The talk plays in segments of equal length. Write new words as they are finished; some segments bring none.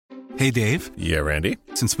Hey, Dave. Yeah, Randy.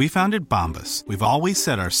 Since we founded Bombas, we've always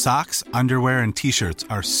said our socks, underwear, and T-shirts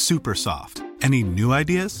are super soft. Any new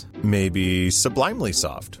ideas? Maybe sublimely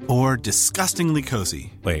soft. Or disgustingly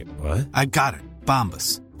cozy? Wait, what? I got it.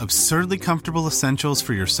 Bombas. Absurdly comfortable essentials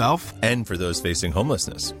for yourself And for those facing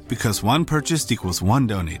homelessness. Because one purchased equals one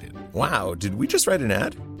donated. Wow, did we just write an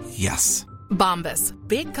ad? Yes. Bombas.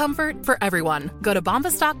 Big comfort for everyone. Go to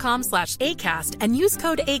bombas.com/ACAST and use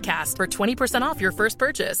code ACAST for 20% off your first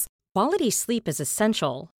purchase. Quality sleep is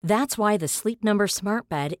essential. That's why the Sleep Number Smart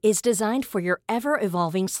Bed is designed for your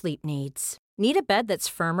ever-evolving sleep needs. Need a bed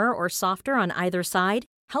that's firmer or softer on either side?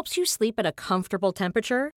 Helps you sleep at a comfortable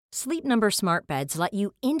temperature? Sleep Number Smart Beds let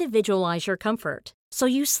you individualize your comfort, so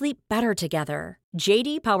you sleep better together.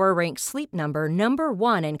 JD Power ranks Sleep Number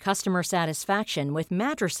 #1 in customer satisfaction with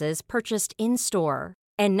mattresses purchased in-store.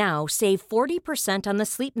 And now, save 40% on the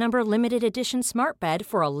Sleep Number Limited Edition Smart Bed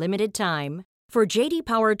for a limited time. For JD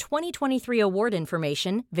Power 2023 award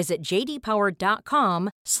information, visit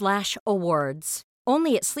jdpower.com/awards.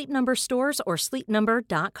 Only at Sleep Number stores or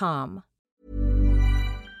sleepnumber.com.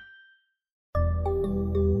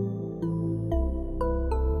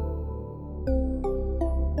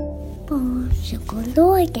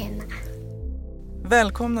 Barnpsykologerna.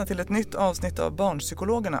 Välkomna till ett nytt avsnitt av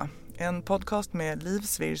Barnpsykologerna. En podcast med Liv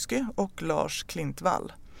Svirsky och Lars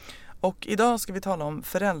Klintvall. Och idag ska vi tala om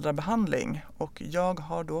föräldrabehandling och jag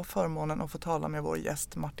har då förmånen att få tala med vår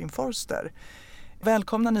gäst Martin Forster.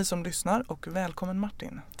 Välkomna ni som lyssnar och välkommen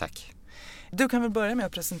Martin. Tack. Du kan väl börja med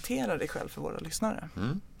att presentera dig själv för våra lyssnare.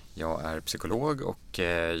 Jag är psykolog och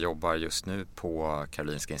jobbar just nu på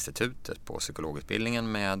Karolinska institutet på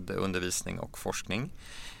psykologutbildningen med undervisning och forskning.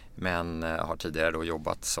 Men har tidigare då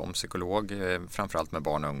jobbat som psykolog framförallt med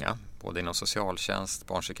barn och unga, både inom socialtjänst,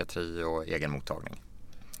 barnpsykiatri och egen mottagning.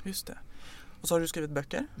 Just det. Och så har du skrivit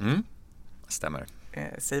böcker. Stämmer.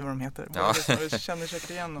 Säg vad de heter. Ja. Du känner säkert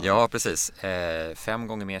igen dem. Ja, precis. 5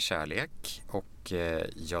 gånger mer kärlek och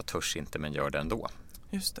jag törs inte men gör det ändå.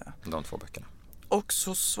 Just det. De 2 böckerna. Och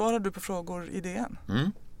så svarar du på frågor i DN.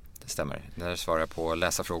 Det stämmer. Där svarar jag på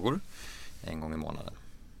läsarfrågor 1 gång i månaden.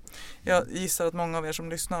 Jag gissar att många av er som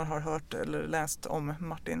lyssnar har hört eller läst om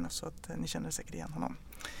Martin så att ni känner säkert igen honom.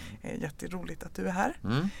 Jätteroligt att du är här.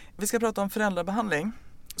 Vi ska prata om föräldrabehandling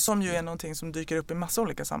som ju är någonting som dyker upp i massa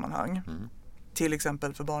olika sammanhang. Till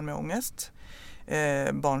exempel för barn med ångest,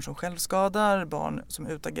 barn som självskadar, barn som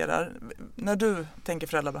utagerar. När du tänker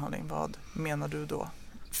föräldrabehandling, vad menar du då?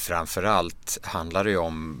 Framförallt handlar det ju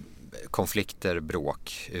om konflikter,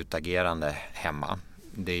 bråk, utagerande hemma.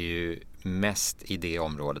 Det är ju mest i det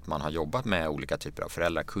området man har jobbat med olika typer av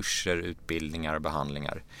föräldrakurser, utbildningar och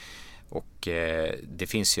behandlingar. Och det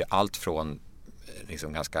finns ju allt från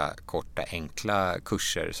liksom ganska korta, enkla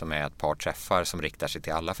kurser som är ett par träffar som riktar sig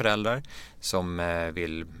till alla föräldrar som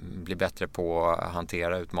vill bli bättre på att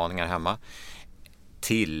hantera utmaningar hemma,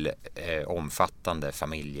 till omfattande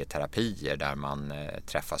familjeterapier där man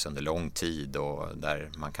träffas under lång tid och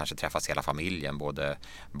där man kanske träffas hela familjen, både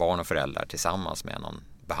barn och föräldrar tillsammans med någon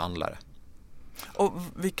behandlare. Och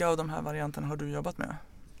vilka av de här varianterna har du jobbat med?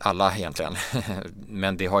 Alla egentligen,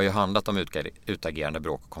 men det har ju handlat om utagerande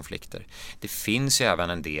bråk och konflikter. Det finns ju även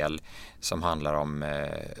en del som handlar om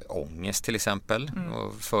ångest till exempel,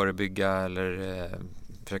 och förebygga eller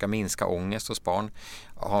försöka minska ångest hos barn.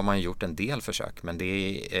 Har man gjort en del försök, men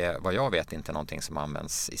det är vad jag vet inte någonting som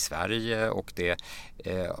används i Sverige och det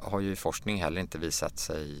har ju forskning heller inte visat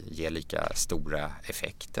sig ge lika stora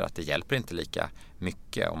effekter, att det hjälper inte lika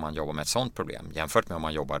mycket om man jobbar med ett sådant problem jämfört med om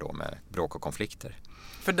man jobbar då med bråk och konflikter.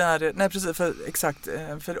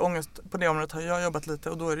 För ångest på det området har jag jobbat lite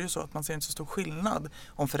och då är det ju så att man ser inte så stor skillnad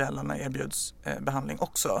om föräldrarna erbjuds behandling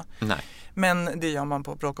också. Nej. Men det gör man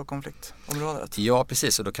på bråk- och konfliktområdet. Ja,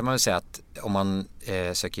 precis. Och då kan man väl säga att om man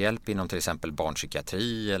söker hjälp inom till exempel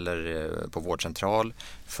barnpsykiatri eller på vårdcentral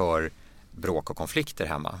för bråk och konflikter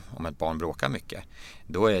hemma, om ett barn bråkar mycket,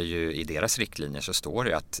 då är ju i deras riktlinjer så står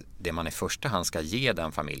det att det man i första hand ska ge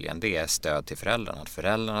den familjen, det är stöd till föräldrarna. Att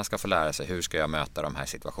föräldrarna ska få lära sig hur ska jag möta de här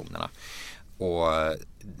situationerna. Och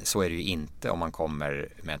så är det ju inte om man kommer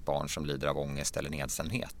med ett barn som lider av ångest eller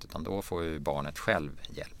nedstämdhet, utan då får ju barnet själv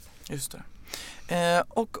hjälp. Just det.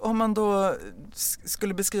 Och om man då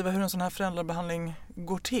skulle beskriva hur en sån här föräldrabehandling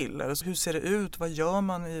går till, alltså hur ser det ut, vad gör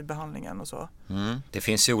man i behandlingen och så? Det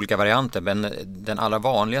finns ju olika varianter, men den allra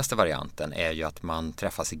vanligaste varianten är ju att man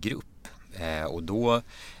träffas i grupp och då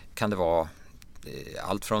kan det vara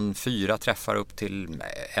allt från 4 träffar upp till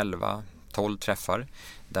 11-12 träffar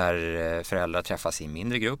där föräldrar träffas i en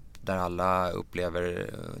mindre grupp där alla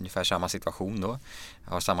upplever ungefär samma situation då,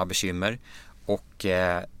 har samma bekymmer. Och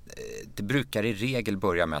det brukar i regel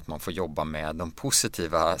börja med att man får jobba med de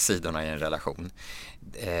positiva sidorna i en relation.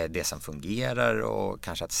 Det som fungerar och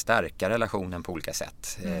kanske att stärka relationen på olika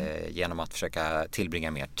sätt. Genom att försöka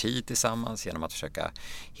tillbringa mer tid tillsammans, genom att försöka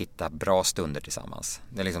hitta bra stunder tillsammans.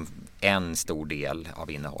 Det är liksom en stor del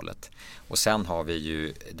av innehållet. Och sen har vi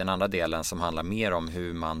ju den andra delen som handlar mer om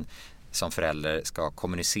hur man som förälder ska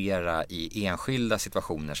kommunicera i enskilda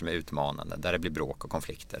situationer som är utmanande, där det blir bråk och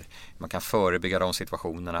konflikter. Hur man kan förebygga de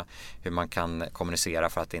situationerna, hur man kan kommunicera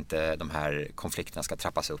för att inte de här konflikterna ska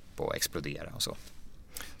trappas upp och explodera och så.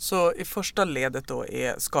 Så i första ledet då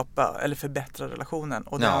är skapa eller förbättra relationen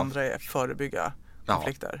och det andra är förebygga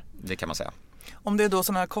konflikter? Ja, det kan man säga. Om det är då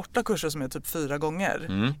sådana här korta kurser som är typ 4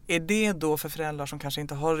 gånger, är det då för föräldrar som kanske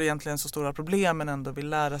inte har egentligen så stora problem men ändå vill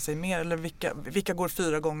lära sig mer? Eller vilka går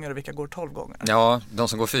 4 gånger och vilka går 12 gånger? Ja, de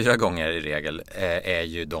som går 4 gånger i regel är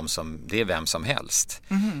ju det är vem som helst.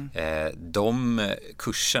 De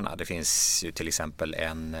kurserna, det finns ju till exempel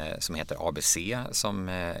en som heter ABC som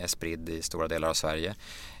är spridd i stora delar av Sverige.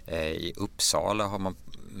 I Uppsala har man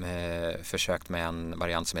försökt med en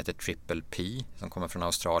variant som heter Triple P som kommer från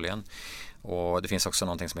Australien. Och det finns också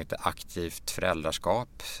någonting som heter aktivt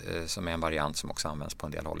föräldraskap som är en variant som också används på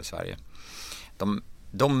en del håll i Sverige.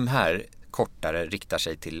 De här kortare riktar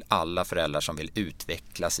sig till alla föräldrar som vill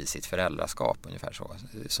utvecklas i sitt föräldraskap ungefär så.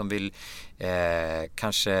 Som vill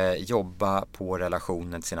kanske jobba på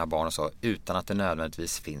relationen till sina barn och så utan att det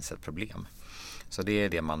nödvändigtvis finns ett problem. Så det är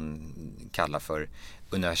det man kallar för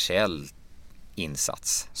universell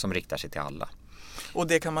insats som riktar sig till alla. Och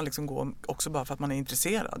det kan man liksom gå också bara för att man är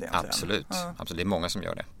intresserad egentligen? Absolut, Absolut. Det är många som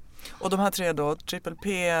gör det. Och de här 3 då, Triple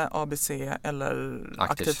P, ABC eller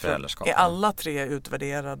aktivt föräldraskap. Är alla 3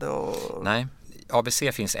 utvärderade? Nej, ABC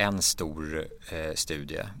finns en stor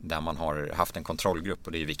studie där man har haft en kontrollgrupp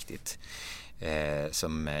och det är viktigt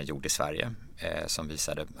som är gjord i Sverige som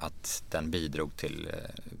visade att den bidrog till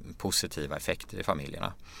positiva effekter i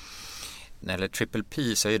familjerna. När det gäller Triple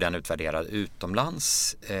P så är den utvärderad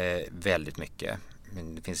utomlands väldigt mycket.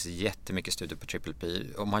 Men det finns jättemycket studier på Triple P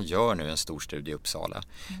och man gör nu en stor studie i Uppsala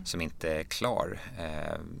som inte är klar.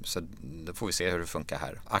 Så då får vi se hur det funkar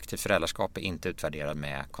här. Aktivt föräldraskap är inte utvärderad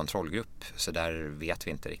med kontrollgrupp så där vet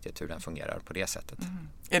vi inte riktigt hur den fungerar på det sättet.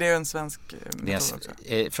 Är det en svensk metod också?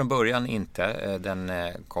 Från början inte. Den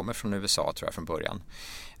kommer från USA tror jag från början.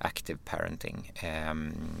 Active parenting.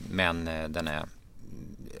 Men den är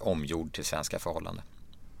omgjord till svenska förhållanden.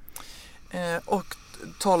 Och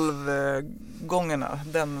 12 gångerna,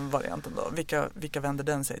 den varianten då, vilka vänder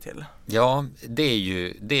den sig till? Ja, det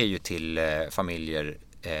är ju till familjer,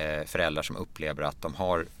 föräldrar som upplever att de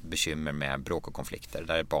har bekymmer med bråk och konflikter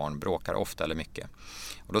där ett barn bråkar ofta eller mycket.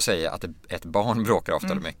 Och då säger jag att ett barn bråkar ofta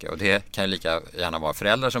eller mycket och det kan ju lika gärna vara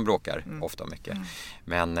föräldrar som bråkar ofta och mycket.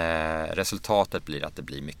 Men resultatet blir att det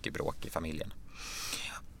blir mycket bråk i familjen.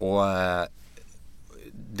 Och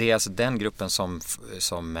det är alltså den gruppen som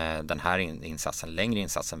den här längre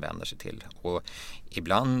insatsen vänder sig till. Och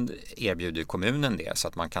ibland erbjuder kommunen det så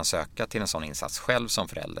att man kan söka till en sån insats själv som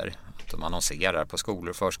förälder. Att de annonserar på skolor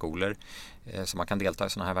och förskolor så man kan delta i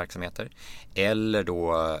såna här verksamheter. Eller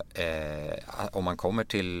då om man kommer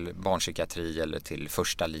till barnpsykiatri eller till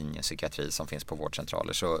första linjen psykiatri som finns på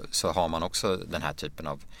vårdcentraler så har man också den här typen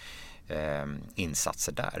av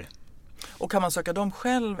insatser där. Och kan man söka dem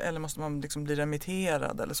själv eller måste man liksom bli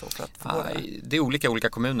remitterad eller så för att få det? Det är olika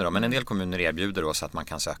kommuner då, men en del kommuner erbjuder oss att man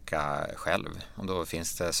kan söka själv. Och då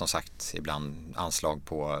finns det som sagt ibland anslag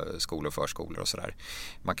på skolor och förskolor och sådär.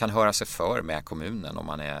 Man kan höra sig för med kommunen om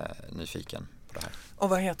man är nyfiken på det här. Och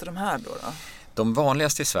vad heter de här då? De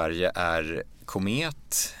vanligaste i Sverige är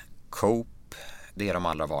Komet, Cope. Det är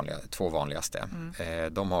de två vanligaste.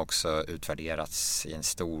 De har också utvärderats i en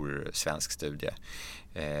stor svensk studie.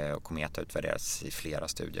 Och Komet har utvärderats i flera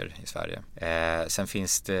studier i Sverige. Sen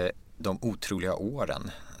finns det de otroliga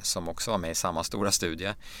åren som också var med i samma stora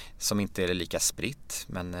studie som inte är lika spritt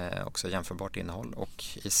men också jämförbart innehåll. Och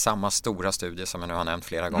i samma stora studie som jag nu har nämnt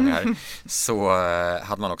flera gånger här så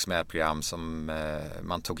hade man också med ett program som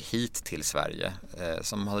man tog hit till Sverige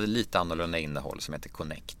som hade lite annorlunda innehåll som heter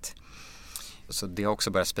Connect. Så det har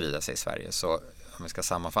också börjat sprida sig i Sverige. Så om vi ska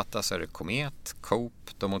sammanfatta så är det Komet,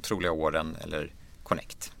 Cope, de otroliga åren eller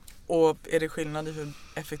Connect. Och är det skillnad i hur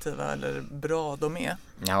effektiva eller bra de är?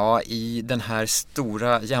 Ja, i den här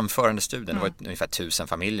stora jämförande studien, det var ungefär 1000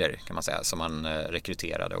 familjer kan man säga som man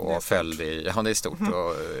rekryterade och följde det är stort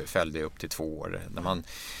och följde upp till 2 år. När man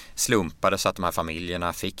slumpade så att de här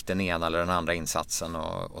familjerna fick den ena eller den andra insatsen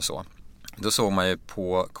och så. Då såg man ju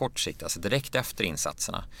på kort sikt, alltså direkt efter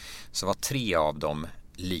insatserna, så var 3 av dem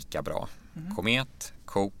lika bra. Komet,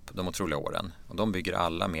 Coop, De otroliga åren. Och de bygger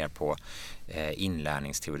alla mer på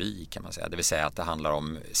inlärningsteori kan man säga. Det vill säga att det handlar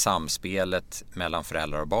om samspelet mellan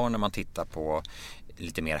föräldrar och barn när man tittar på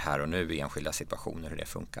lite mer här och nu i enskilda situationer, hur det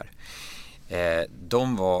funkar.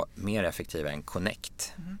 De var mer effektiva än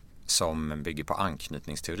Connect som bygger på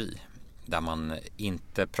anknytningsteori. Där man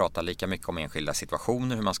inte pratar lika mycket om enskilda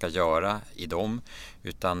situationer, hur man ska göra i dem,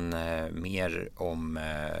 utan mer om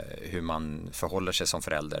hur man förhåller sig som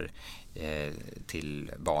förälder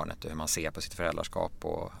till barnet och hur man ser på sitt föräldraskap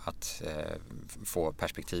och att få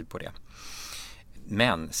perspektiv på det.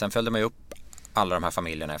 Men sen följde man ju upp alla de här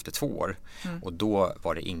familjerna efter 2 år och då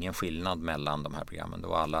var det ingen skillnad mellan de här programmen. Då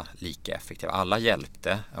var alla lika effektiva. Alla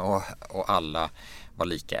hjälpte och alla var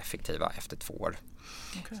lika effektiva efter 2 år.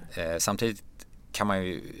 Okay. Samtidigt kan man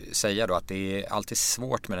ju säga då att det är alltid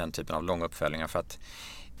svårt med den typen av långa uppföljningar för att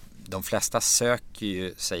de flesta söker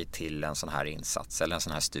ju sig till en sån här insats eller en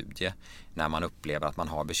sån här studie när man upplever att man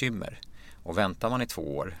har bekymmer. Och väntar man i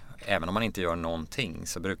 2 år, även om man inte gör någonting,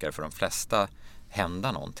 så brukar det för de flesta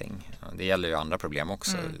hända någonting. Det gäller ju andra problem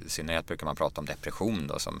också. I synnerhet brukar man prata om depression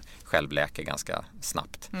då, som självläker ganska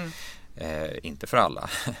snabbt. Inte för alla.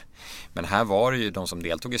 Men här var det ju de som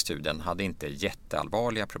deltog i studien hade inte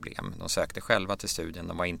jätteallvarliga problem. De sökte själva till studien.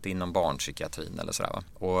 De var inte inom barnpsykiatrin eller sådär.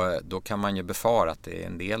 Och då kan man ju befara att det är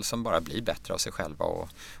en del som bara blir bättre av sig själva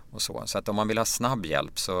och så. Så att om man vill ha snabb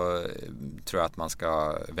hjälp så tror jag att man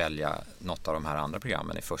ska välja något av de här andra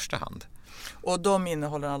programmen i första hand. Och de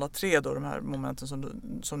innehåller alla 3 då, de här momenten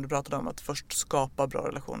som du pratade om, att först skapa bra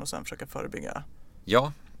relation och sen försöka förebygga?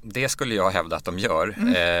 Ja, det skulle jag hävda att de gör.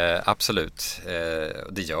 Absolut,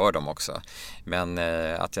 det gör de också. Men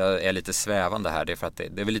att jag är lite svävande här, det är för att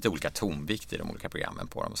det är väl lite olika tonvikt i de olika programmen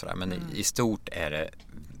på dem och sådär. Men i stort är det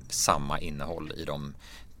samma innehåll i de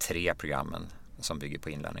 3 programmen som bygger på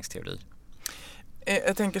inlärningsteori.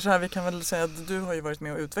 Jag tänker så här, vi kan väl säga att du har ju varit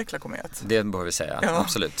med och utveckla Komet. Det behöver vi säga,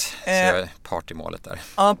 absolut. Så jag är part i målet där.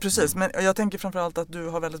 Ja, precis. Men jag tänker framförallt att du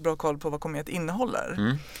har väldigt bra koll på vad Komet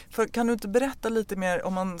innehåller. För kan du inte berätta lite mer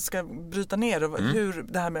om man ska bryta ner hur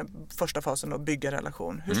det här med första fasen och bygga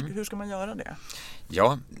relation, hur ska man göra det?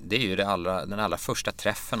 Ja, det är ju den allra första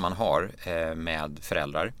träffen man har med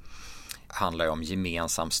föräldrar. Handlar ju om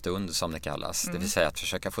gemensam stund som det kallas. Det vill säga att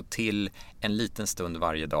försöka få till en liten stund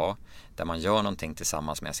varje dag där man gör någonting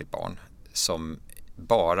tillsammans med sitt barn som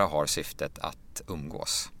bara har syftet att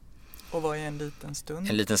umgås. Och vad är en liten stund?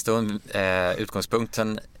 En liten stund,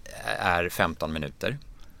 utgångspunkten är 15 minuter.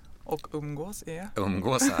 Och umgås är?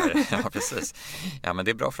 Umgås är, ja precis. Ja men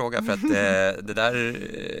det är en bra fråga för att det där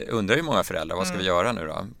undrar ju många föräldrar. Vad ska vi göra nu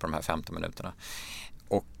då på de här 15 minuterna?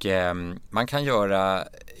 Och man kan göra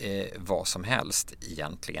vad som helst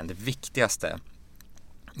egentligen. Det viktigaste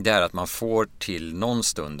det är att man får till någon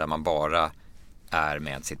stund där man bara är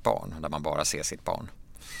med sitt barn. Där man bara ser sitt barn.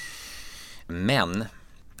 Men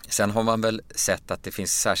sen har man väl sett att det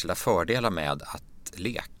finns särskilda fördelar med att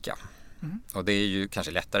leka. Och det är ju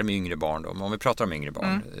kanske lättare med yngre barn då. Men om vi pratar om yngre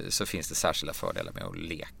barn så finns det särskilda fördelar med att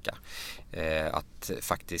leka. Att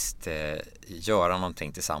faktiskt göra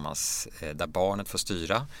någonting tillsammans där barnet får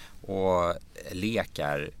styra. Och lek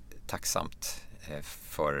är tacksamt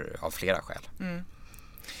av flera skäl.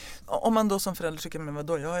 Om man då som förälder tycker, men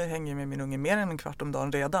vadå, jag hänger med min unge mer än en kvart om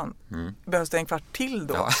dagen redan. Behövs det en kvart till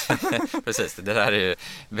då? Ja, precis. Det där är ju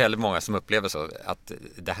väldigt många som upplever så att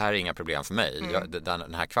det här är inga problem för mig.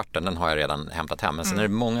 Den här kvarten den har jag redan hämtat hem. Men sen är det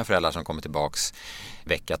många föräldrar som kommer tillbaks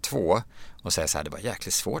vecka 2 och säger så här, det var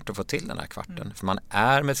jäkligt svårt att få till den här kvarten. För man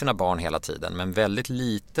är med sina barn hela tiden, men väldigt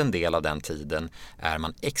liten del av den tiden är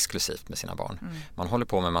man exklusivt med sina barn. Man håller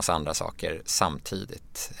på med en massa andra saker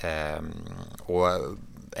samtidigt. Och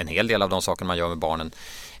en hel del av de saker man gör med barnen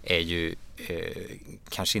är ju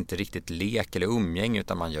kanske inte riktigt lek eller umgäng,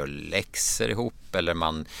 utan man gör läxor ihop eller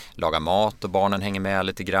man lagar mat och barnen hänger med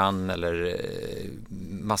lite grann eller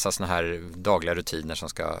massa såna här dagliga rutiner som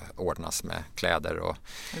ska ordnas med kläder och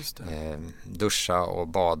duscha och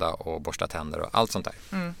bada och borsta tänder och allt sånt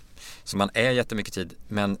där. Så man är jättemycket tid,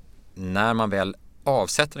 men när man väl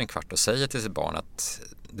avsätter en kvart och säger till sitt barn att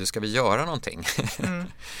du ska vi göra någonting.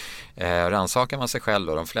 Rannsakar man sig själv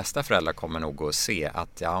och de flesta föräldrar kommer nog att se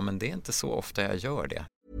att ja, men det är inte så ofta jag gör det.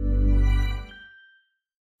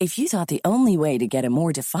 If you thought the only way to get a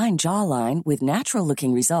more defined jawline with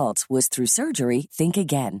natural-looking results was through surgery, think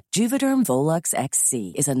again. Juvederm Volux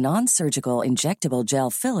XC is a non-surgical injectable gel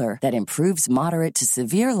filler that improves moderate to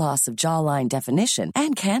severe loss of jawline definition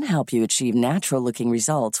and can help you achieve natural-looking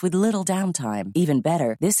results with little downtime. Even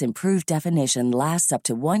better, this improved definition lasts up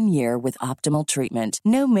to 1 year with optimal treatment.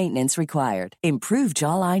 No maintenance required. Improve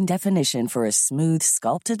jawline definition for a smooth,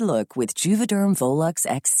 sculpted look with Juvederm Volux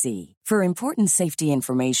XC. For important safety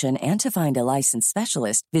information and to find a licensed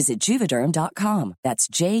specialist, visit Juvederm.com. That's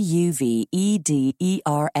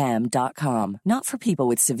Juvederm.com. Not for people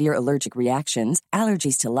with severe allergic reactions,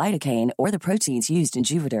 allergies to lidocaine, or the proteins used in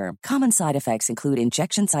Juvederm. Common side effects include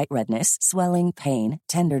injection site redness, swelling, pain,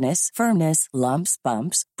 tenderness, firmness, lumps,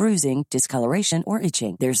 bumps, bruising, discoloration, or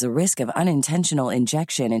itching. There's a risk of unintentional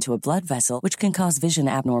injection into a blood vessel, which can cause vision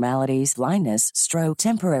abnormalities, blindness, stroke,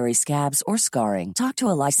 temporary scabs, or scarring. Talk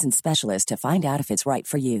to a licensed specialist to find out if it's right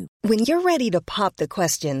for you. When you're ready to pop the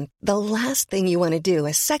question, the last thing you want to do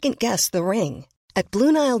is second-guess the ring. At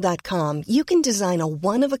BlueNile.com, you can design a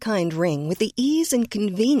one-of-a-kind ring with the ease and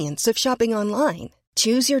convenience of shopping online.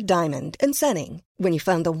 Choose your diamond and setting. When you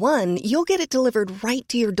find the one, you'll get it delivered right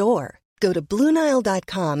to your door. Go to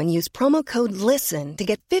BlueNile.com and use promo code LISTEN to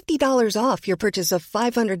get $50 off your purchase of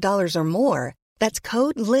 $500 or more. That's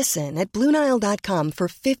code LISTEN at BlueNile.com for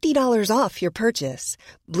 $50 off your purchase.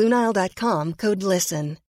 BlueNile.com, code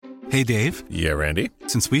LISTEN. Hey, Dave. Yeah, Randy.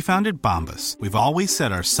 Since we founded Bombas, we've always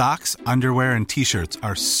said our socks, underwear, and T-shirts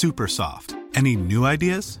are super soft. Any new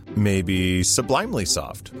ideas? Maybe sublimely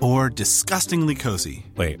soft. Or disgustingly cozy.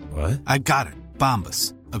 Wait, what? I got it.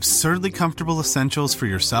 Bombas. Absurdly comfortable essentials for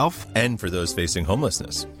yourself And for those facing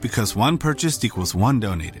homelessness. Because one purchased equals one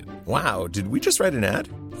donated. Wow, did we just write an ad?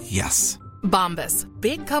 Yes. Bombas.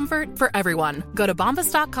 Big comfort for everyone. Go to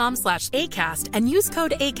bombas.com/ACAST and use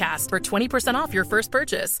code ACAST for 20% off your first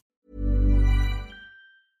purchase.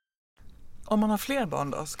 Om man har fler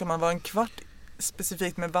barn då, ska man vara en kvart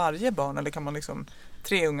specifikt med varje barn eller kan man liksom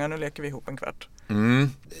 3 ungar, nu leker vi ihop en kvart?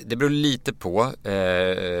 Det beror lite på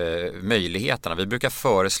möjligheterna. Vi brukar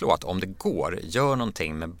föreslå att om det går, gör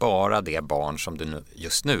någonting med bara det barn som du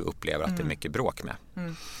just nu upplever att det är mycket bråk med.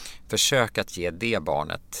 Försök att ge det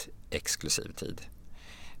barnet exklusiv tid.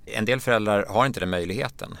 En del föräldrar har inte den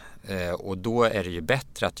möjligheten och då är det ju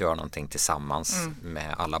bättre att göra någonting tillsammans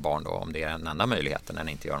med alla barn då, om det är den enda möjligheten, än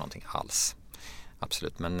inte göra någonting alls.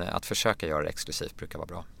 Absolut, men att försöka göra det exklusivt brukar vara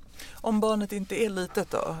bra. Om barnet inte är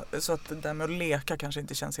litet då, så att det där med att leka kanske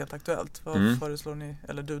inte känns helt aktuellt, vad föreslår ni,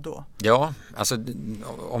 eller du då? Ja, alltså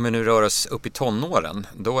om vi nu rör oss upp i tonåren,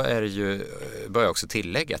 då är det ju, börjar också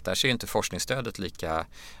tillägget, där ser ju inte forskningsstödet lika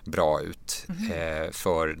bra ut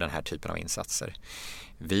för den här typen av insatser.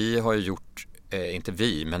 Vi har ju gjort, inte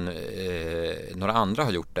vi, men några andra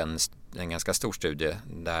har gjort en ganska stor studie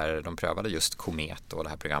där de prövade just Komet och det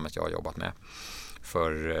här programmet jag har jobbat med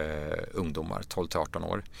för ungdomar 12-18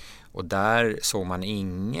 år. Och där såg man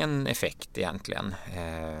ingen effekt egentligen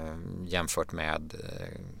jämfört med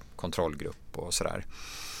kontrollgrupp och sådär.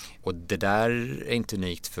 Och det där är inte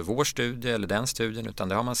unikt för vår studie eller den studien, utan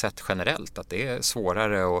det har man sett generellt att det är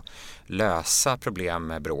svårare att lösa problem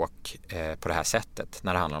med bråk på det här sättet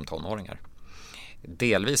när det handlar om tonåringar.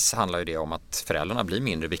 Delvis handlar ju det om att föräldrarna blir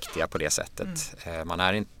mindre viktiga på det sättet. Man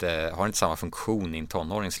har inte samma funktion i en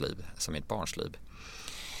tonårings liv som i ett barns liv.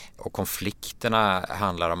 Och konflikterna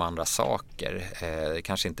handlar om andra saker. Det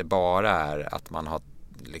kanske inte bara är att man har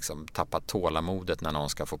liksom tappat tålamodet när någon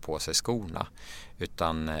ska få på sig skorna,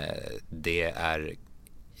 utan det är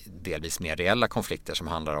delvis mer reella konflikter som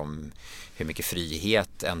handlar om hur mycket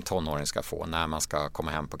frihet en tonåring ska få när man ska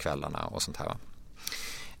komma hem på kvällarna och sånt här.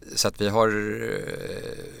 Så att vi har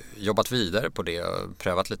jobbat vidare på det och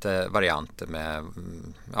prövat lite varianter med,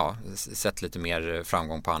 sett lite mer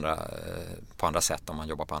framgång på andra sätt om man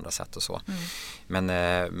jobbar på andra sätt och så. Men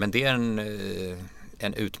det är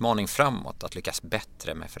en utmaning framåt att lyckas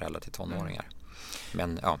bättre med föräldrar till tonåringar.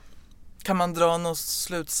 Men ja. Kan man dra någon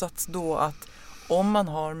slutsats då att om man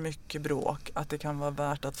har mycket bråk, att det kan vara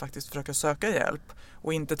värt att faktiskt försöka söka hjälp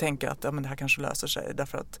och inte tänka att men det här kanske löser sig,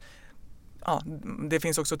 därför att det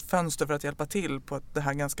finns också ett fönster för att hjälpa till på det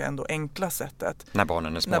här ganska ändå enkla sättet. När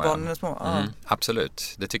barnen är små.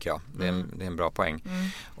 Absolut, det tycker jag. Det är en bra poäng.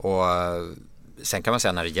 Och sen kan man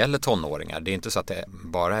säga när det gäller tonåringar, det är inte så att det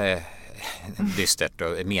bara är dystert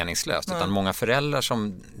och meningslöst, utan många föräldrar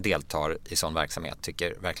som deltar i sån verksamhet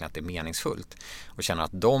tycker verkligen att det är meningsfullt och känner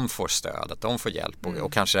att de får stöd, att de får hjälp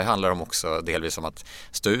och kanske det handlar om också delvis om att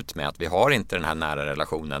stå ut med att vi har inte den här nära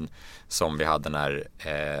relationen som vi hade när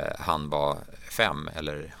han var 5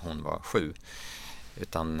 eller hon var 7,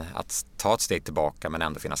 utan att ta ett steg tillbaka men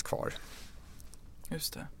ändå finnas kvar.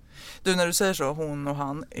 Just det. Du, när du säger så, hon och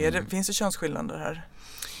han, finns det könsskillnader här?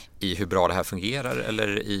 I hur bra det här fungerar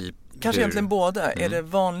eller i Kanske egentligen båda. Är det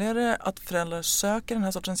vanligare att föräldrar söker den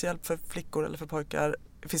här sortens hjälp för flickor eller för pojkar?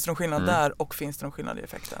 Finns det någon skillnad där och finns det någon skillnad i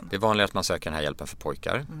effekten? Det är vanligare att man söker den här hjälpen för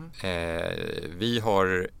pojkar. Vi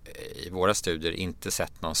har i våra studier inte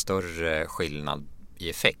sett någon större skillnad i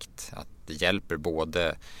effekt. Att det hjälper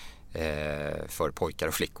både för pojkar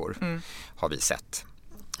och flickor har vi sett.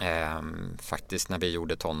 Faktiskt när vi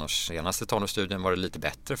gjorde senaste tonårsstudien var det lite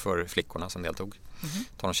bättre för flickorna som deltog.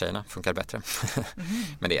 Tonårstjejerna funkar bättre.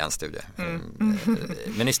 Men det är en studie.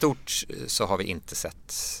 Men i stort så har vi inte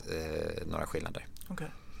sett några skillnader. Okay.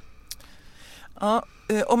 Ja,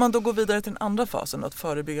 om man då går vidare till den andra fasen, att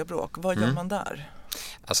förebygga bråk, vad gör man där?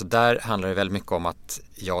 Alltså där handlar det väldigt mycket om att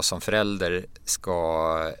jag som förälder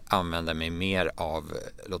ska använda mig mer av,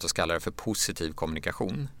 låt oss kalla det för positiv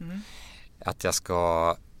kommunikation. Att jag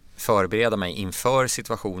ska förbereda mig inför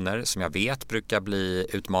situationer som jag vet brukar bli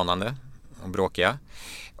utmanande och bråkiga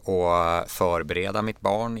och förbereda mitt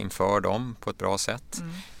barn inför dem på ett bra sätt.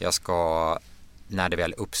 Jag ska, när det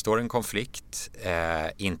väl uppstår en konflikt,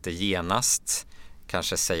 inte genast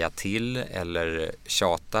kanske säga till eller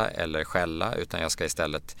tjata eller skälla, utan jag ska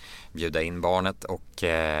istället bjuda in barnet och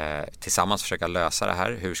tillsammans försöka lösa det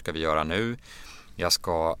här. Hur ska vi göra nu? Jag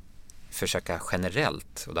ska försöka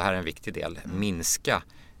generellt, och det här är en viktig del, minska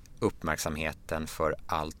uppmärksamheten för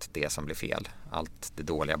allt det som blir fel, allt det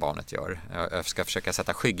dåliga barnet gör. Jag ska försöka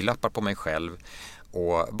sätta skygglappar på mig själv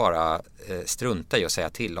och bara strunta i att säga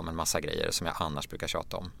till om en massa grejer som jag annars brukar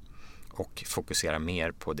tjata om och fokusera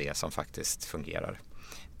mer på det som faktiskt fungerar.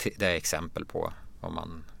 Det är exempel på vad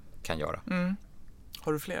man kan göra.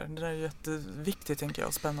 Har du fler? Det där är jätteviktigt, tänker jag,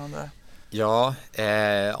 och spännande. Ja,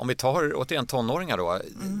 om vi tar återigen tonåringar då.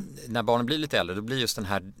 När barnen blir lite äldre, då blir just den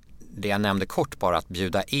här, det jag nämnde kort bara, att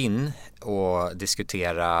bjuda in och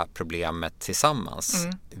diskutera problemet tillsammans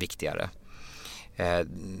viktigare.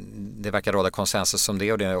 Det verkar råda konsensus om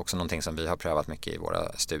det, och det är också någonting som vi har prövat mycket i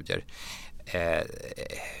våra studier.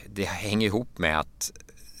 Det hänger ihop med att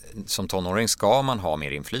som tonåring ska man ha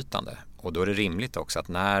mer inflytande, och då är det rimligt också att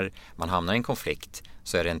när man hamnar i en konflikt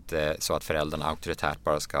så är det inte så att föräldrarna auktoritärt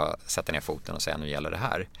bara ska sätta ner foten och säga nu gäller det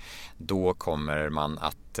här. Då kommer man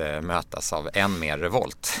att mötas av än mer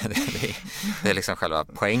revolt. Det är liksom själva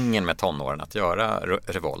poängen med tonåren, att göra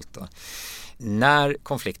revolt. När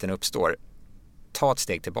konflikten uppstår, ta ett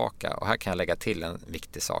steg tillbaka, och här kan jag lägga till en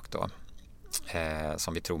viktig sak då.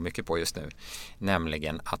 Som vi tror mycket på just nu,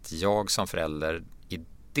 nämligen att jag som förälder i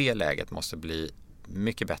det läget måste bli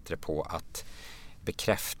mycket bättre på att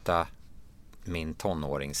bekräfta min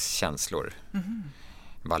tonårings känslor.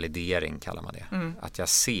 Validering kallar man det. Att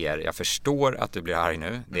jag förstår att du blir arg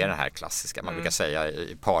nu. Det är det här klassiska. Man brukar säga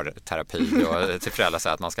i parterapi och till föräldrar så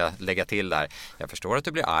att man ska lägga till där. Jag förstår att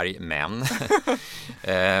du blir arg, men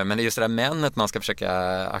men det är just det där männet man ska försöka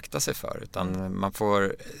akta sig för. Utan man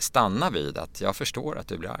får stanna vid att jag förstår att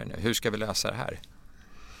du blir arg nu. Hur ska vi lösa det här?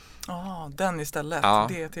 Den istället. Ja.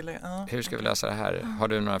 Hur ska vi lösa det här? Har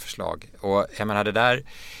du några förslag? Och jag menar,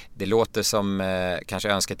 det låter som kanske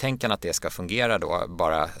önsketänkan att det ska fungera då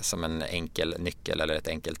bara som en enkel nyckel eller ett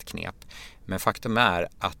enkelt knep. Men faktum är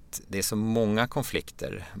att det är så många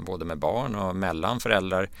konflikter både med barn och mellan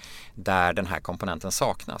föräldrar där den här komponenten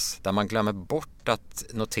saknas. Där man glömmer bort att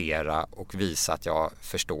notera och visa att jag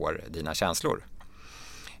förstår dina känslor.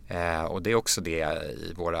 Och det är också det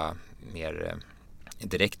i våra mer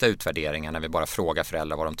direkta utvärderingar när vi bara frågar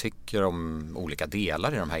föräldrar vad de tycker om olika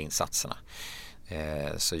delar i de här insatserna.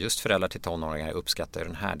 Så just föräldrar till tonåringar uppskattar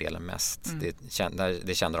den här delen mest.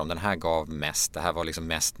 Det kände de, den här gav mest. Det här var liksom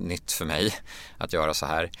mest nytt för mig att göra så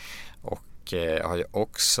här. Och jag har ju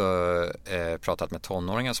också pratat med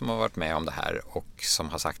tonåringar som har varit med om det här och som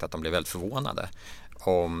har sagt att de blir väldigt förvånade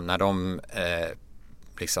om när de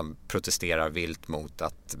liksom protesterar vilt mot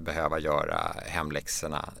att behöva göra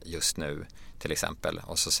hemläxorna just nu till exempel,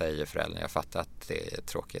 och så säger föräldern, jag fattar att det är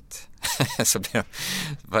tråkigt. Så blir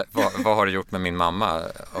vad har du gjort med min mamma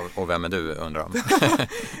och vem är du, undrar de.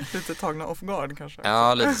 Lite tagna off guard kanske.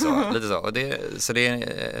 Ja, lite så. Och så det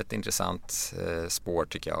är ett intressant spår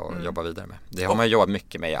tycker jag att jobba vidare med. Det har man jobbat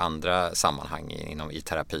mycket med i andra sammanhang i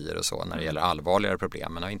terapier och så när det gäller allvarligare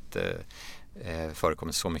problem, men har inte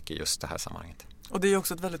förekommit så mycket i just det här sammanhanget. Och det är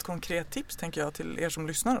också ett väldigt konkret tips, tänker jag, till er som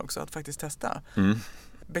lyssnar också, att faktiskt testa.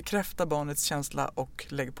 Bekräfta barnets känsla och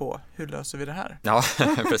lägg på, hur löser vi det här? Ja,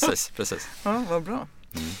 precis. Ja, vad bra.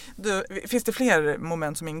 Finns det fler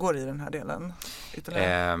moment som ingår i den här delen?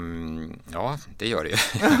 Ja, det gör det ju.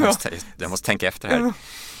 Jag måste tänka efter här.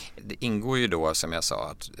 Det ingår ju då, som jag sa,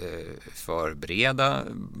 att förbereda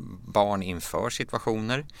barn inför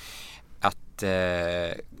situationer. Att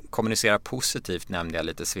att kommunicera positivt nämnde jag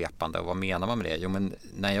lite svepande. Och vad menar man med det? Jo, men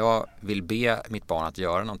när jag vill be mitt barn att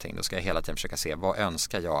göra någonting, då ska jag hela tiden försöka se vad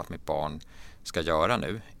önskar jag att mitt barn ska göra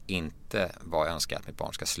nu, inte vad önskar jag att mitt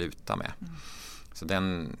barn ska sluta med. Så det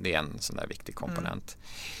är en sån där viktig komponent.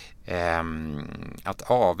 Att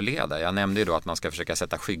avleda, jag nämnde ju då att man ska försöka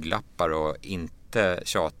sätta skygglappar och inte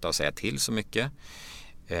tjata och säga till så mycket.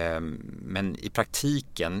 Men i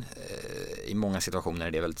praktiken, i många situationer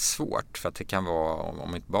är det väldigt svårt, för att det kan vara,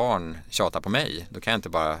 om mitt barn tjatar på mig, då kan jag inte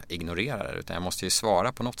bara ignorera det, utan jag måste ju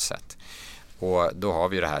svara på något sätt. Och då har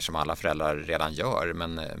vi ju det här som alla föräldrar redan gör,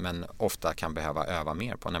 men ofta kan behöva öva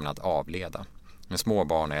mer på, nämligen att avleda. Med små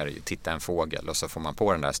barn är det ju titta en fågel och så får man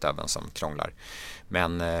på den där stöveln som krånglar.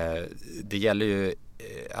 Men det gäller ju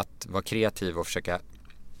att vara kreativ och försöka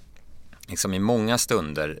liksom i många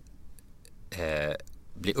stunder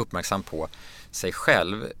bli uppmärksam på sig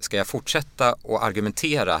själv. Ska jag fortsätta att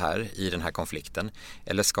argumentera här i den här konflikten,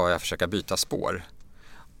 eller ska jag försöka byta spår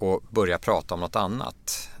och börja prata om något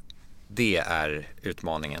annat? Det är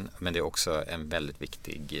utmaningen, men det är också en väldigt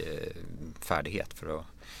viktig färdighet för att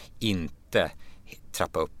inte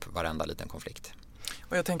trappa upp varenda liten konflikt.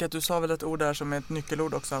 Och jag tänker att du sa väl ett ord där som är ett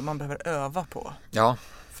nyckelord också, att man behöver öva på. Ja.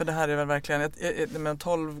 För det här är väl verkligen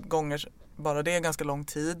 12 gånger, bara det är ganska lång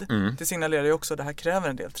tid. Det signalerar ju också att det här kräver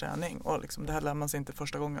en del träning, och liksom, det här lär man sig inte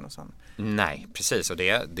första gången och sen. Nej, precis, och det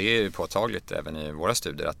är ju påtagligt även i våra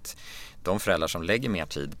studier att de föräldrar som lägger mer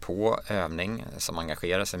tid på övning, som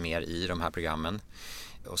engagerar sig mer i de här programmen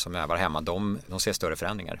och som övar hemma, de ser större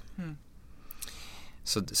förändringar.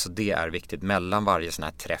 Så det är viktigt. Mellan varje sån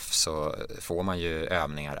här träff så får man ju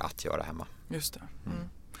övningar att göra hemma. Just det.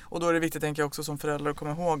 Och då är det viktigt, tänker jag, också som förälder att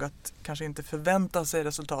komma ihåg att kanske inte förvänta sig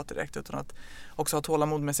resultat direkt, utan att också ha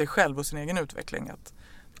tålamod med sig själv och sin egen utveckling. Att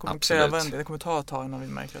det kommer kräva en del, det kommer ta ett tag innan vi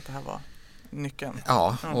märker att det här var nyckeln.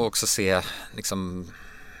 Ja, och också se, liksom,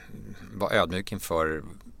 vara ödmjuk inför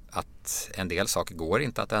att en del saker går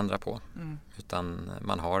inte att ändra på. Utan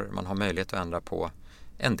man har möjlighet att ändra på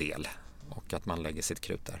en del. Och att man lägger sitt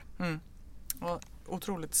krut där. Ja,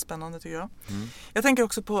 otroligt spännande tycker jag. Jag tänker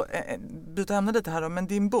också på, byta ämne lite här då, men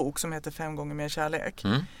din bok som heter 5 gånger mer kärlek.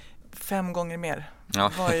 5 gånger mer.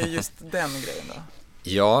 Ja. Vad är just den grejen då?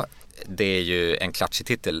 Ja, det är ju en klatschig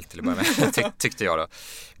titel till att börja med, tyckte jag då.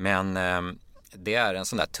 Men det är en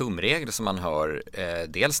sån där tumregel som man hör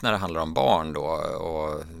dels när det handlar om barn då,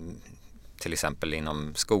 och till exempel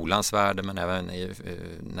inom skolans värld, men även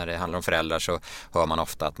när det handlar om föräldrar så hör man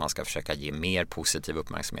ofta att man ska försöka ge mer positiv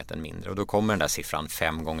uppmärksamhet än mindre. Och då kommer den där siffran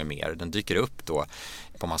 5 gånger mer. Den dyker upp då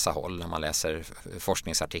på massa håll när man läser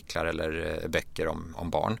forskningsartiklar eller böcker om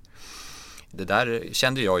barn. Det där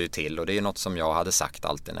kände jag ju till, och det är något som jag hade sagt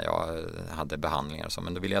alltid när jag hade behandlingar och så.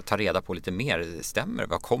 Men då ville jag ta reda på lite mer. Stämmer?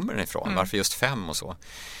 Var kommer den ifrån? Varför just 5 och så?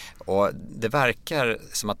 Och det verkar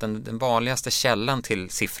som att den vanligaste källan till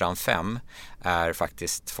siffran 5 är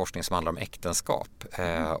faktiskt forskning som handlar om äktenskap.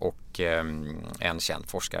 Och en känd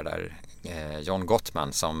forskare där, John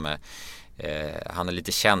Gottman, som han är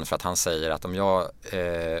lite känd för att han säger att om jag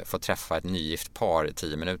får träffa ett nygift par i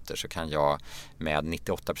 10 minuter så kan jag med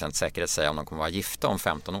 98% säkerhet säga om de kommer vara gifta om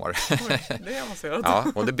 15 år. Oj, det är avancerat. Ja,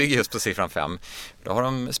 och det bygger just på siffran 5. Då har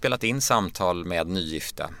de spelat in samtal med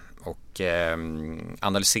nygifta och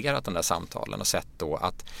analyserat den där samtalen och sett då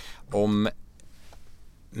att om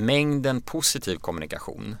mängden positiv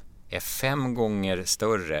kommunikation är 5 gånger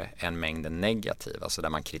större än mängden negativ, alltså där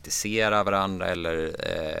man kritiserar varandra eller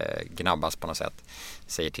gnabbas på något sätt,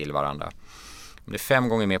 säger till varandra. Om det är 5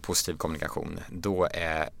 gånger mer positiv kommunikation, då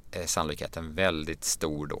är sannolikheten väldigt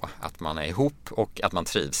stor då att man är ihop och att man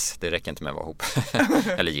trivs. Det räcker inte med att vara ihop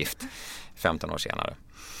eller gift 15 år senare.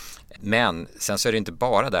 Men sen så är det inte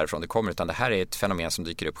bara därifrån det kommer, utan det här är ett fenomen som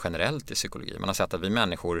dyker upp generellt i psykologi. Man har sett att vi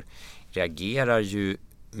människor reagerar ju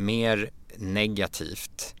mer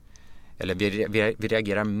negativt, eller vi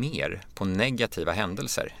reagerar mer på negativa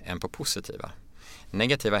händelser än på positiva.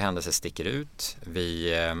 Negativa händelser sticker ut,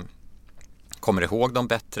 vi kommer ihåg dem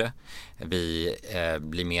bättre, vi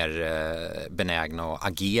blir mer benägna att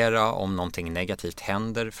agera om någonting negativt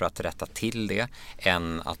händer för att rätta till det,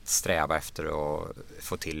 än att sträva efter att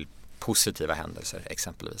få till positiva händelser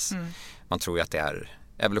exempelvis. Man tror ju att det är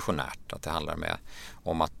evolutionärt, att det handlar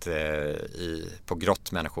om att på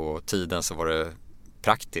grottmänniskotiden så var det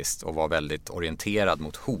praktiskt och var väldigt orienterad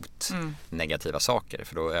mot hot, negativa saker,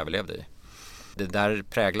 för då överlevde vi. Det där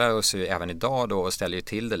präglar oss ju även idag då och ställer ju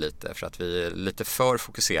till det lite, för att vi är lite för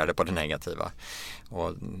fokuserade på det negativa.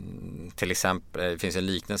 Och till exempel, det finns en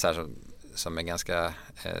liknelse här som är ganska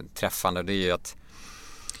träffande, det är ju att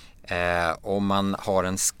om man har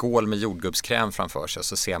en skål med jordgubbskräm framför sig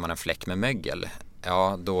så ser man en fläck med mögel.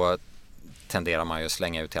 Ja, då tenderar man ju att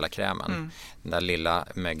slänga ut hela krämen. Den där lilla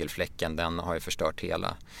mögelfläcken, den har ju förstört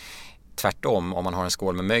hela. Tvärtom, om man har en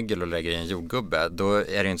skål med mögel och lägger i en jordgubbe, då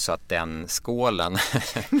är det inte så att den skålen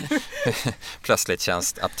plötsligt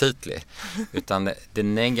känns aptitlig. Utan det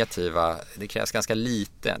negativa, det krävs ganska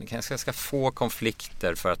lite. Det krävs ganska få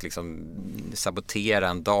konflikter för att liksom sabotera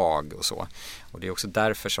en dag och så. Och det är också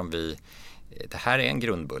därför som det här är en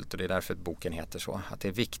grundbult och det är därför boken heter så. Att det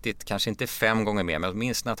är viktigt, kanske inte 5 gånger mer, men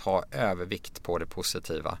åtminstone att ha övervikt på det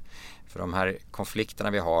positiva. För de här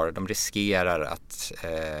konflikterna vi har, de riskerar att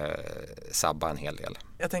sabba en hel del.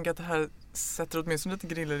 Jag tänker att det här sätter åtminstone lite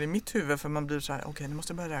griller i mitt huvud, för man blir så här, okej, nu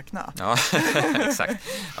måste jag börja räkna. Ja, exakt.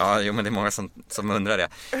 Ja, men det är många som undrar det.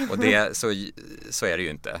 Och så är det ju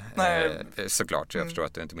inte. Såklart, jag förstår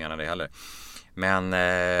att du inte menar det heller. Men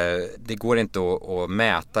det går inte att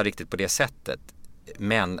mäta riktigt på det sättet.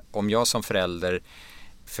 Men om jag som förälder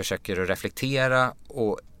försöker att reflektera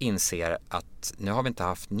och inser att nu har vi inte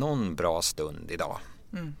haft någon bra stund idag.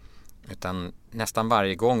 Utan nästan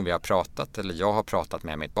varje gång vi har pratat eller jag har pratat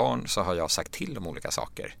med mitt barn så har jag sagt till om olika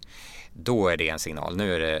saker. Då är det en signal.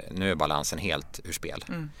 Nu är balansen helt ur spel.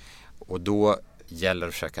 Och då gäller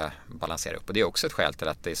att försöka balansera upp. Och det är också ett skäl till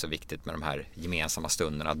att det är så viktigt med de här gemensamma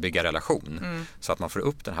stunderna, att bygga relation. Så att man får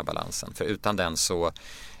upp den här balansen. För utan den så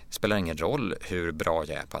spelar det ingen roll hur bra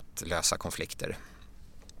jag är på att lösa konflikter,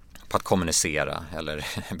 på att kommunicera eller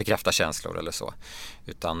bekräfta känslor eller så.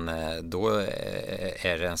 Utan då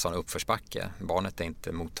är det en sån uppförsbacke. Barnet är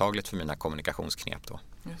inte mottagligt för mina kommunikationsknep då.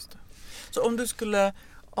 Just det. Så om du skulle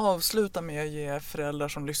avsluta med att ge föräldrar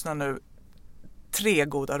som lyssnar nu 3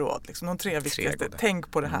 goda råd, liksom, de 3 viktigaste.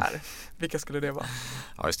 Tänk på det här. Vilka skulle det vara?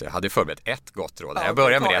 Ja, just det. Jag hade förberett ett gott råd. Jag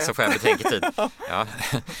börjar med det så får jag betänketid. Ja.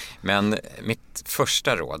 Men mitt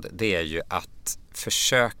första råd, det är ju att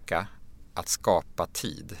försöka att skapa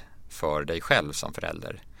tid för dig själv som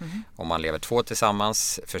förälder. Om man lever 2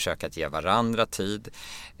 tillsammans, försök att ge varandra tid.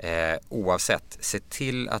 Oavsett, se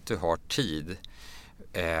till att du har tid.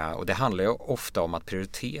 Och det handlar ju ofta om att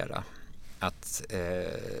prioritera. Att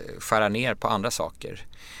skära ner på andra saker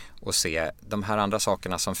och se de här andra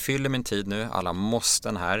sakerna som fyller min tid nu, alla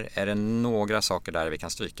måsten här, är det några saker där vi kan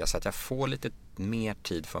stryka så att jag får lite mer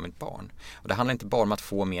tid för mitt barn. Och det handlar inte bara om att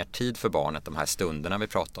få mer tid för barnet, de här stunderna vi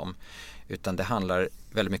pratar om, utan det handlar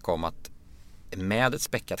väldigt mycket om att med ett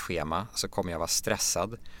späckat schema så kommer jag vara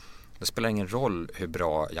stressad. Det spelar ingen roll hur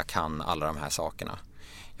bra jag kan alla de här sakerna.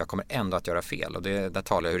 Jag kommer ändå att göra fel, och där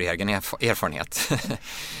talar jag ur egen erfarenhet.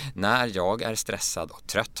 När jag är stressad och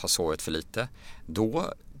trött, har sovit för lite,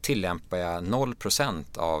 då tillämpar jag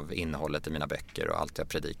 0% av innehållet i mina böcker och allt jag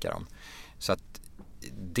predikar om. Så att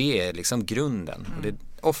det är liksom grunden. Och det är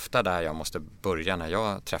ofta där jag måste börja när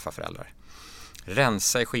jag träffar föräldrar.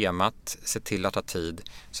 Rensa i schemat, se till att ha tid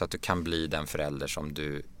så att du kan bli den förälder som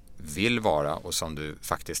du vill vara och som du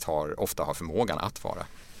faktiskt ofta har förmågan att vara.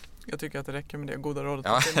 Jag tycker att det räcker med det goda rådet.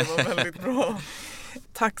 Ja. Det var väldigt bra.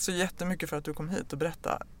 Tack så jättemycket för att du kom hit och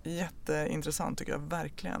berättade. Jätteintressant tycker jag,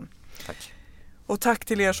 verkligen. Tack. Och tack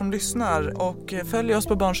till er som lyssnar. Och följ oss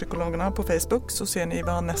på Barnpsykologerna på Facebook så ser ni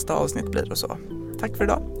vad nästa avsnitt blir och så. Tack för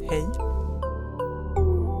idag. Hej.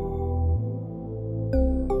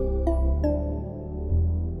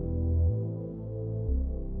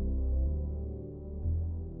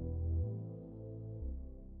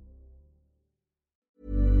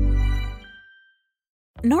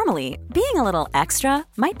 Normally, being a little extra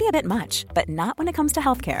might be a bit much, but not when it comes to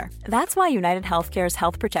healthcare. That's why United Healthcare's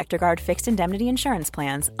Health Protector Guard fixed indemnity insurance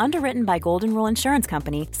plans, underwritten by Golden Rule Insurance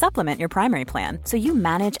Company, supplement your primary plan so you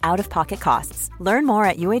manage out-of-pocket costs. Learn more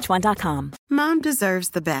at uh1.com. Mom deserves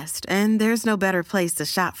the best, and there's no better place to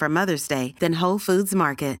shop for Mother's Day than Whole Foods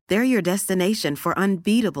Market. They're your destination for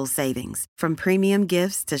unbeatable savings, from premium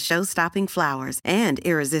gifts to show-stopping flowers and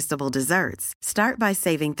irresistible desserts. Start by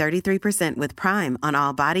saving 33% with Prime on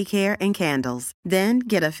all body care and candles. Then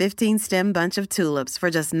get a 15-stem bunch of tulips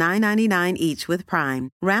for just $9.99 each with Prime.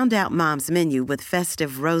 Round out Mom's menu with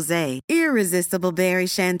festive rosé, irresistible berry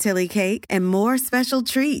chantilly cake, and more special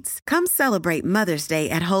treats. Come celebrate Mother's Day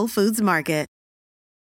at Whole Foods Market.